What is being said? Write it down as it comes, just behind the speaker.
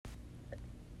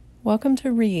Welcome to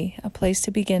a place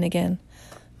to begin again.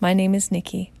 My name is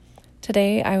Nikki.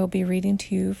 Today I will be reading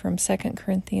to you from 2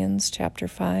 Corinthians chapter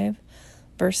 5,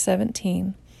 verse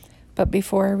 17. But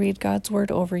before I read God's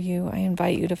word over you, I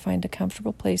invite you to find a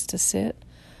comfortable place to sit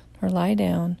or lie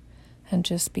down and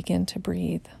just begin to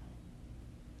breathe.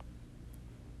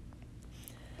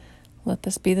 Let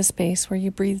this be the space where you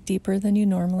breathe deeper than you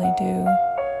normally do,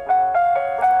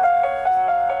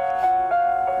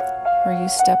 where you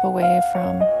step away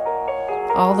from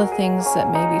all the things that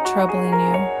may be troubling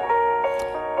you,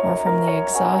 or from the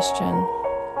exhaustion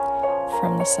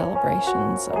from the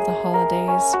celebrations of the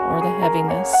holidays or the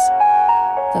heaviness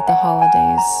that the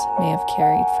holidays may have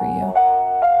carried for you.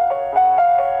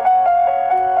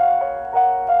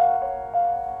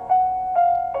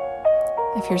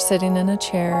 If you're sitting in a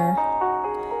chair,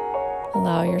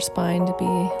 allow your spine to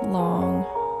be long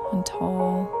and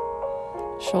tall,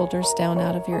 shoulders down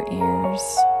out of your ears,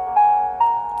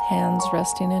 hands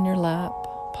resting in your lap,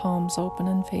 palms open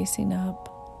and facing up,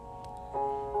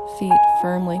 feet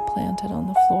firmly planted on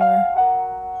the floor.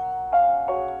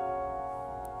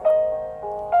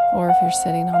 Or if you're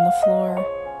sitting on the floor,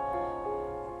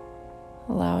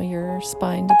 allow your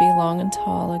spine to be long and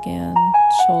tall again,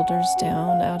 shoulders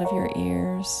down out of your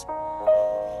ears,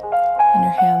 and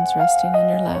your hands resting in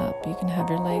your lap. You can have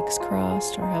your legs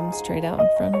crossed or have them straight out in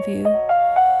front of you,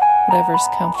 whatever's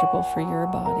comfortable for your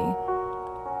body.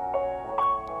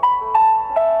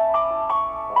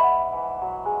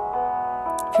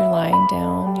 If you're lying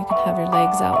down, you can have your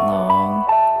legs out long.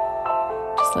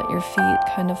 Just let your feet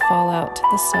kind of fall out to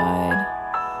the side,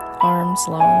 arms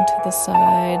long to the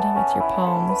side with your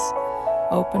palms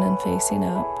open and facing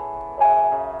up.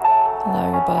 Allow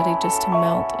your body just to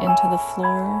melt into the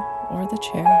floor or the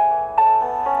chair.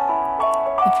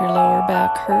 If your lower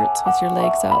back hurts with your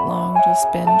legs out long, just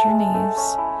bend your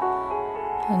knees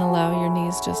and allow your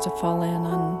knees just to fall in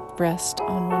and rest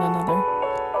on one another.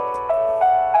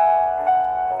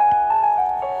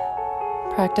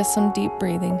 Practice some deep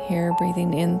breathing here,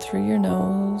 breathing in through your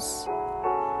nose,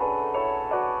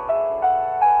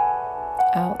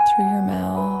 out through your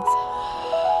mouth,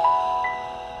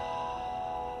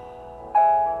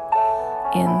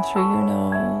 in through your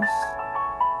nose,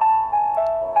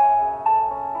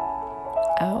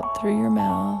 out through your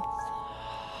mouth,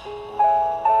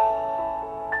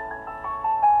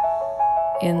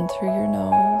 in through your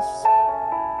nose,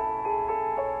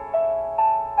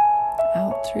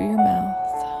 out through your mouth.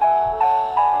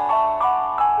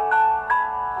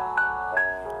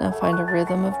 Now find a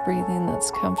rhythm of breathing that's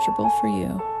comfortable for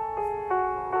you.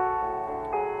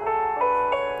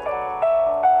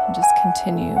 And just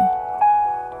continue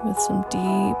with some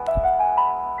deep,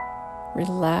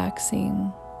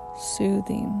 relaxing,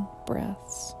 soothing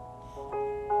breaths.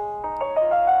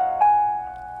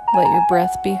 Let your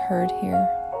breath be heard here.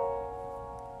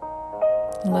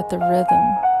 And let the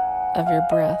rhythm of your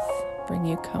breath bring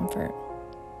you comfort.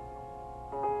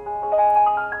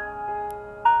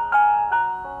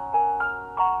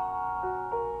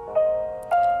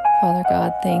 Father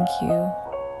God, thank you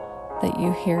that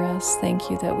you hear us.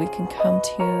 Thank you that we can come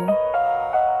to you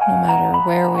no matter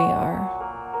where we are,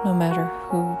 no matter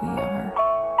who we are,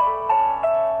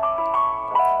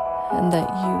 and that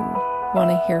you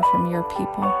want to hear from your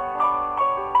people.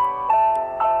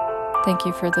 Thank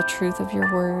you for the truth of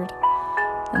your word,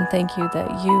 and thank you that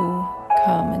you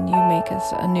come and you make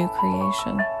us a new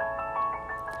creation.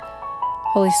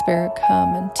 Holy Spirit,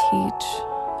 come and teach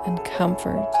and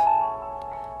comfort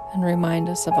and remind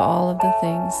us of all of the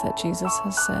things that Jesus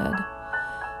has said.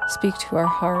 Speak to our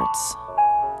hearts.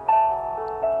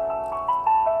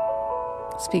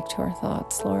 Speak to our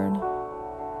thoughts, Lord.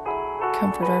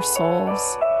 Comfort our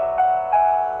souls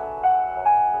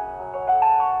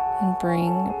and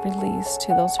bring release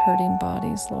to those hurting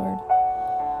bodies, Lord,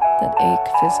 that ache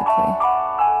physically.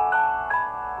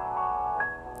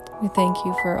 We thank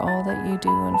you for all that you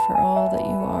do and for all that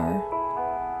you are.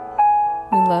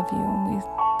 We love you and we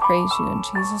praise you in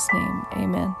Jesus' name.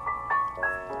 Amen.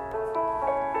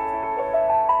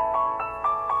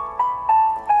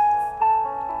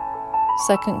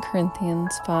 Second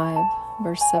Corinthians 5,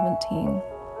 verse 17.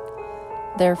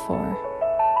 Therefore,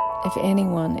 if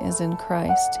anyone is in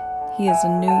Christ, he is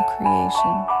a new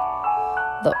creation.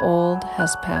 The old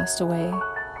has passed away.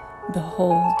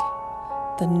 Behold,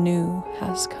 the new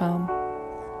has come.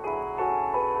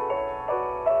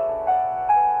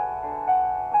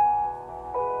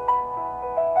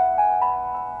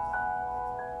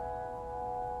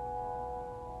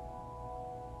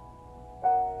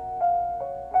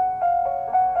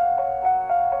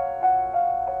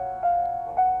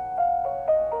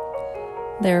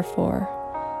 Therefore,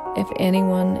 If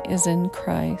anyone is in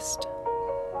Christ,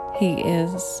 he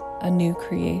is a new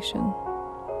creation.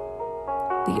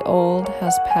 The old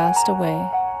has passed away.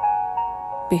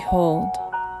 Behold,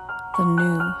 the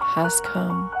new has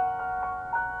come.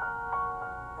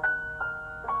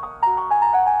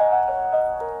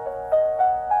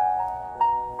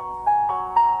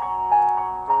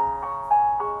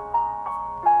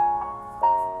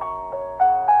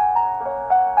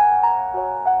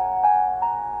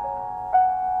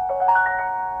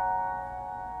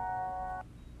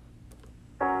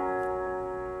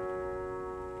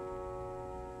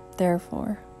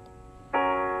 Therefore,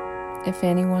 if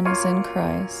anyone is in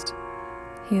Christ,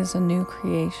 he is a new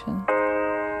creation.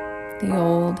 The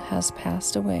old has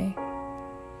passed away.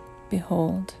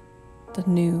 Behold, the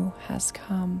new has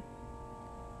come.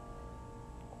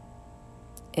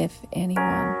 If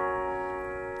anyone,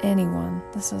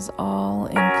 this is all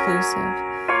inclusive.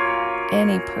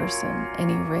 Any person,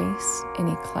 any race,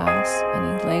 any class,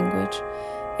 any language,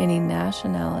 any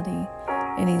nationality,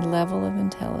 any level of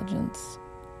intelligence,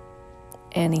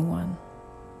 anyone.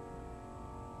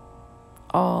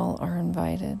 All are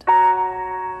invited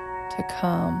to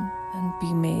come and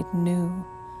be made new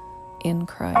in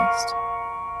Christ.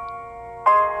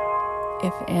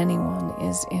 If anyone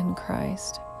is in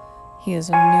Christ, he is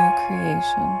a new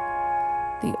creation.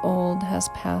 The old has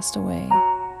passed away.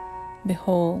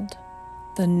 Behold,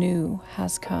 the new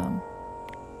has come.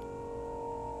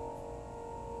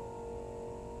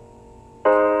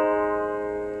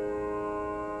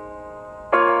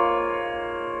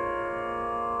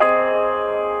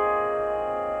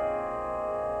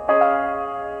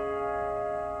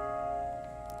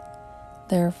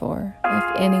 Therefore, if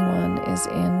anyone is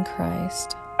in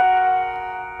Christ,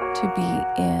 to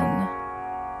be in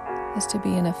is to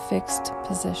be in a fixed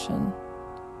position,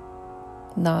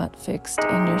 not fixed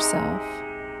in yourself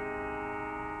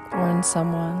or in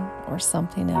someone or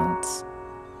something else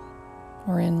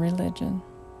or in religion,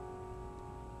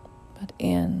 but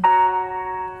in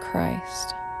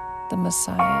Christ, the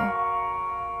Messiah,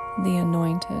 the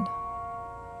Anointed.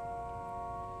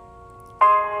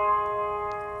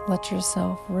 Let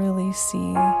yourself really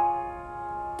see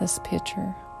this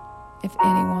picture. If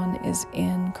anyone is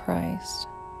in Christ,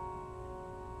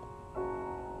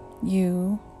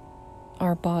 you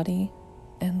are body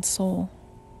and soul.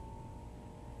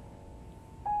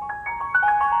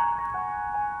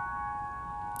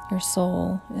 Your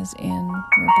soul is in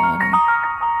your body.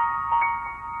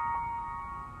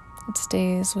 It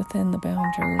stays within the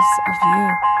boundaries of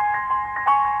you.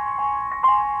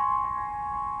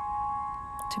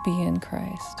 To be in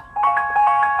Christ,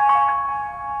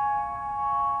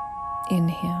 in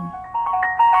Him,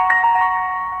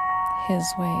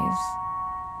 His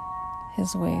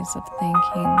ways of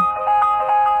thinking,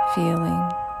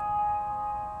 feeling,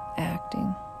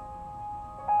 acting,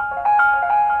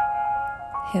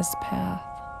 His path,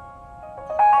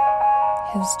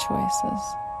 His choices,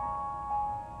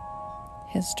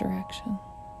 His direction,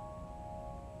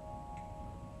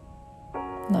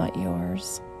 not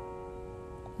yours.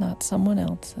 Not someone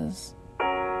else's,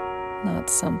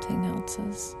 not something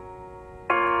else's,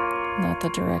 not the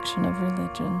direction of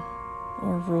religion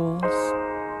or rules,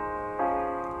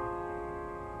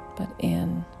 but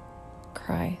in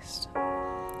Christ.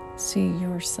 See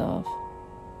yourself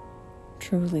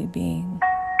truly being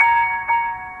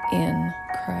in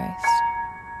Christ.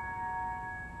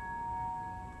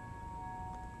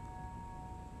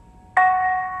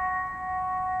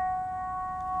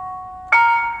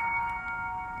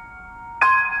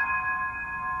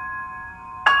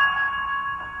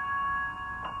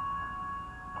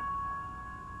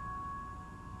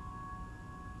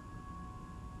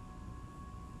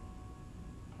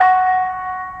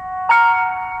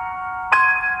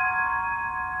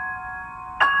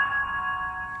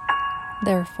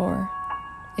 Therefore,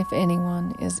 if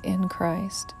anyone is in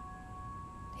Christ,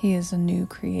 he is a new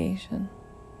creation.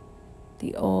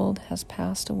 The old has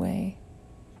passed away.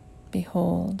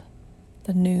 Behold,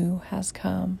 the new has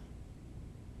come.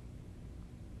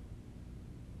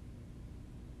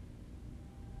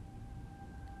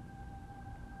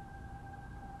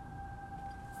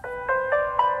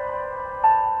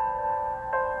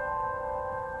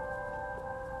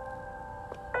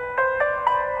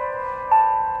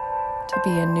 To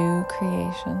be a new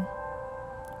creation,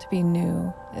 to be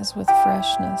new is with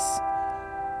freshness,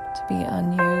 to be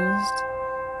unused,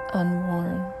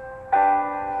 unworn,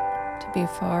 to be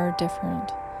far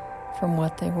different from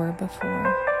what they were before,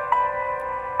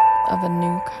 of a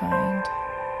new kind.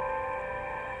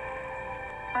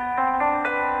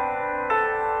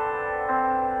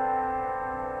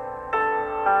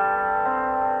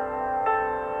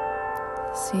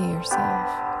 See yourself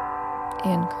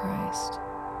in Christ,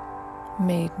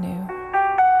 made new.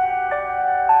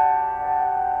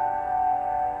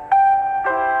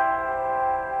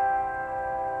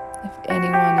 If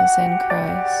anyone is in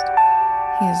Christ,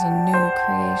 he is a new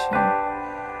creation.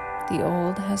 The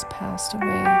old has passed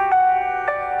away.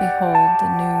 Behold, the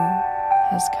new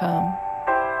has come.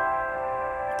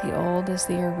 The old is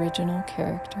the original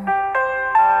character.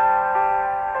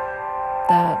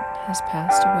 That has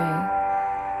passed away.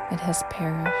 It has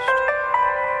perished.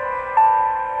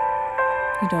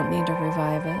 You don't need to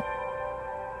revive it,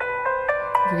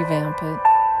 revamp it,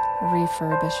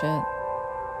 refurbish it,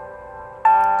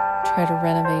 try to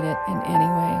renovate it in any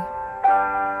way.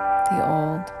 The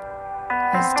old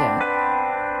is dead.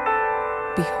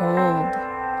 Behold,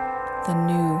 the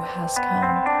new has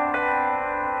come.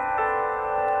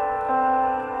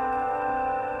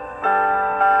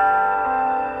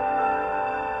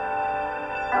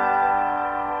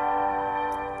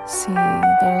 See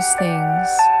those things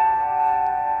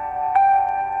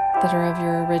that are of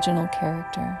your original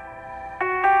character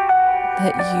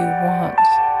that you want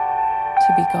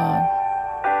to be gone,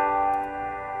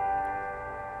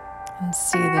 and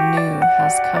see the new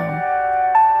has come.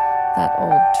 That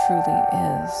old truly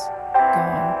is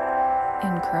gone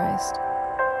in Christ.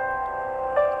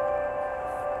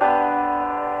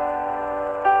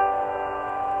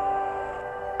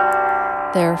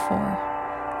 Therefore,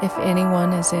 if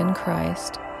anyone is in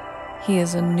Christ, he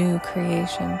is a new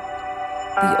creation.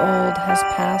 The old has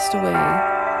passed away.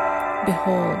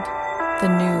 Behold, the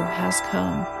new has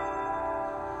come.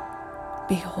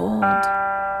 Behold,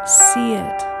 see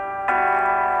it.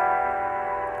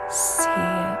 See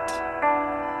it.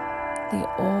 The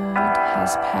old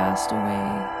has passed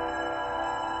away.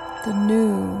 The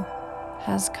new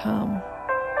has come.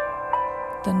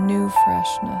 The new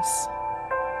freshness.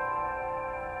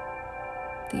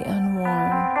 The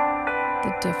unworn,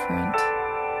 the different,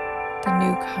 the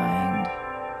new kind,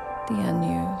 the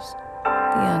unused,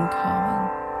 the uncommon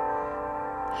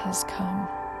has come.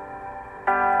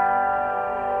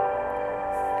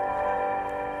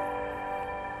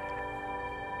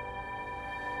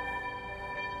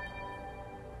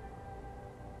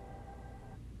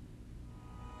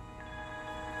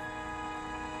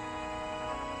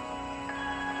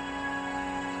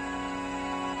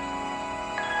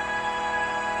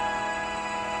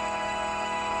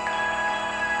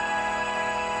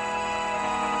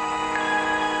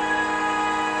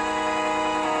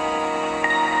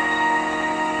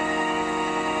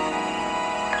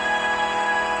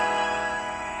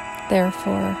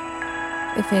 Therefore,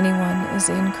 if anyone is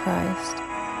in Christ,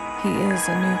 he is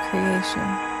a new creation.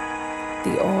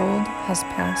 The old has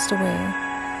passed away.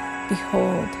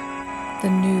 Behold, the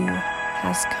new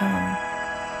has come.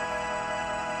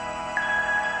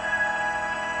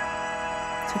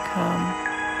 To come,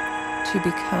 to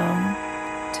become,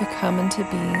 to come into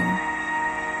being,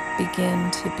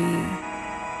 begin to be,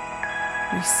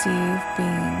 receive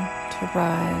being, to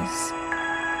rise,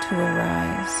 to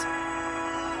arise.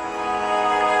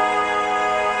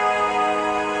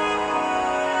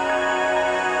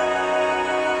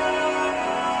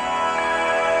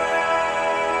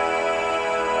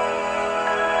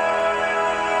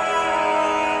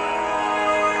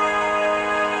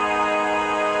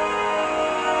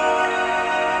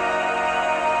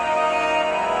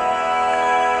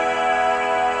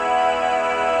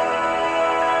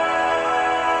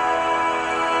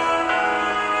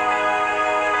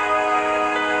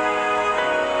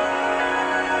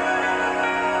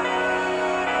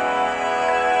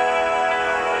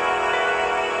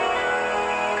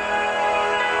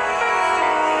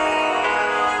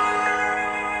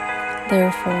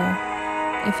 Therefore,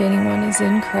 if anyone is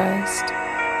in Christ,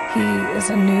 he is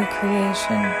a new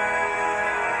creation.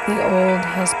 The old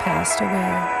has passed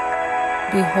away.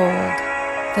 Behold,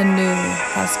 the new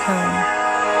has come.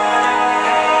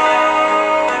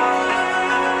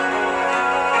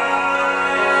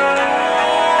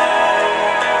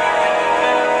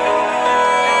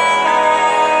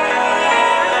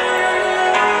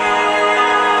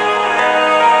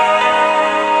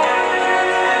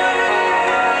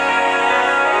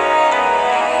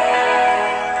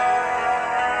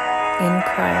 In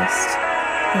Christ,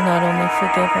 you're not only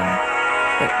forgiven,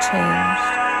 but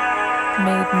changed,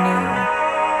 made new.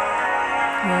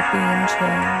 You're being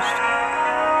changed.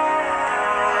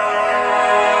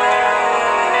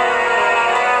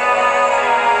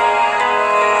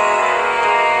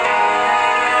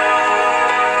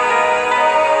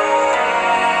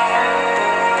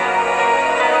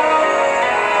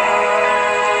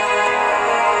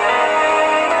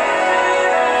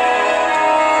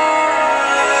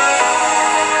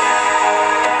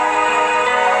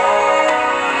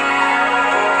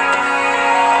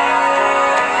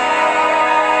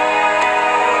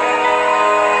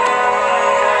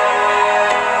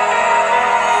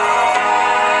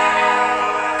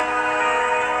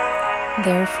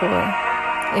 Therefore,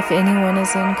 if anyone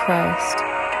is in Christ,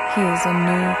 he is a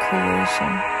new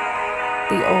creation.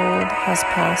 The old has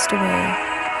passed away.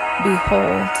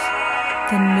 Behold,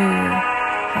 the new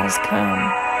has come.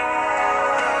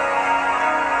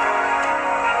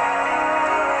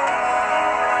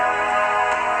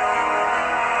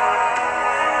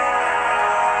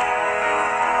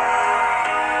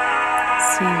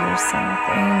 See yourself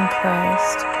in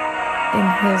Christ, in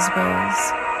His ways,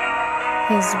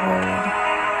 His word,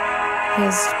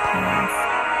 His path,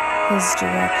 His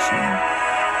direction,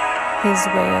 His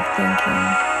way of thinking,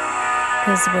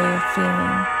 His way of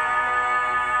feeling.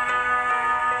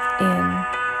 In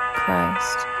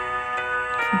Christ,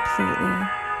 completely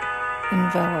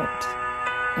enveloped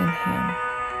in Him.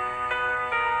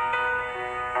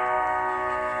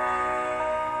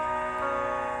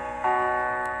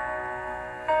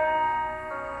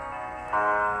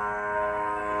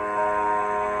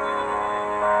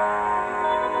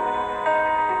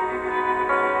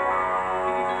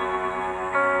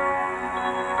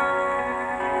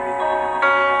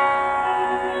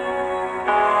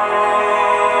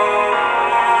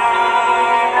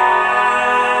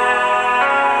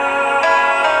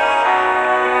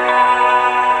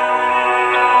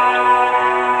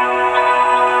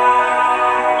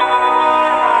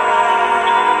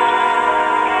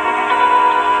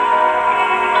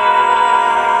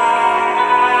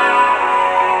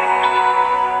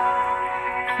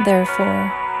 Therefore,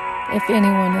 if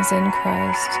anyone is in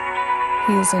Christ,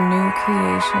 he is a new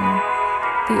creation.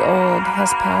 The old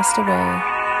has passed away.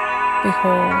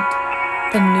 Behold,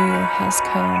 the new has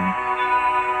come.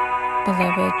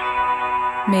 Beloved,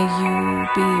 may you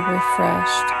be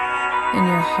refreshed in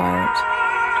your heart,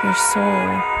 your soul,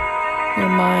 your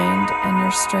mind, and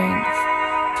your strength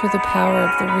through the power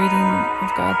of the reading of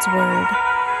God's Word.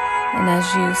 And as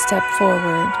you step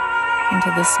forward into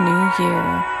this new year,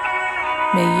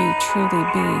 may you truly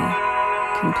be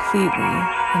completely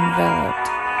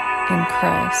enveloped in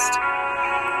Christ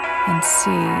and see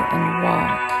and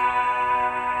walk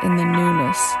in the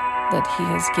newness that He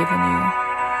has given you.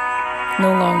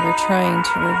 No longer trying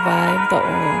to revive the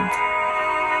old,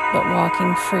 but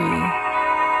walking free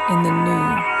in the new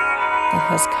that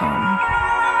has come.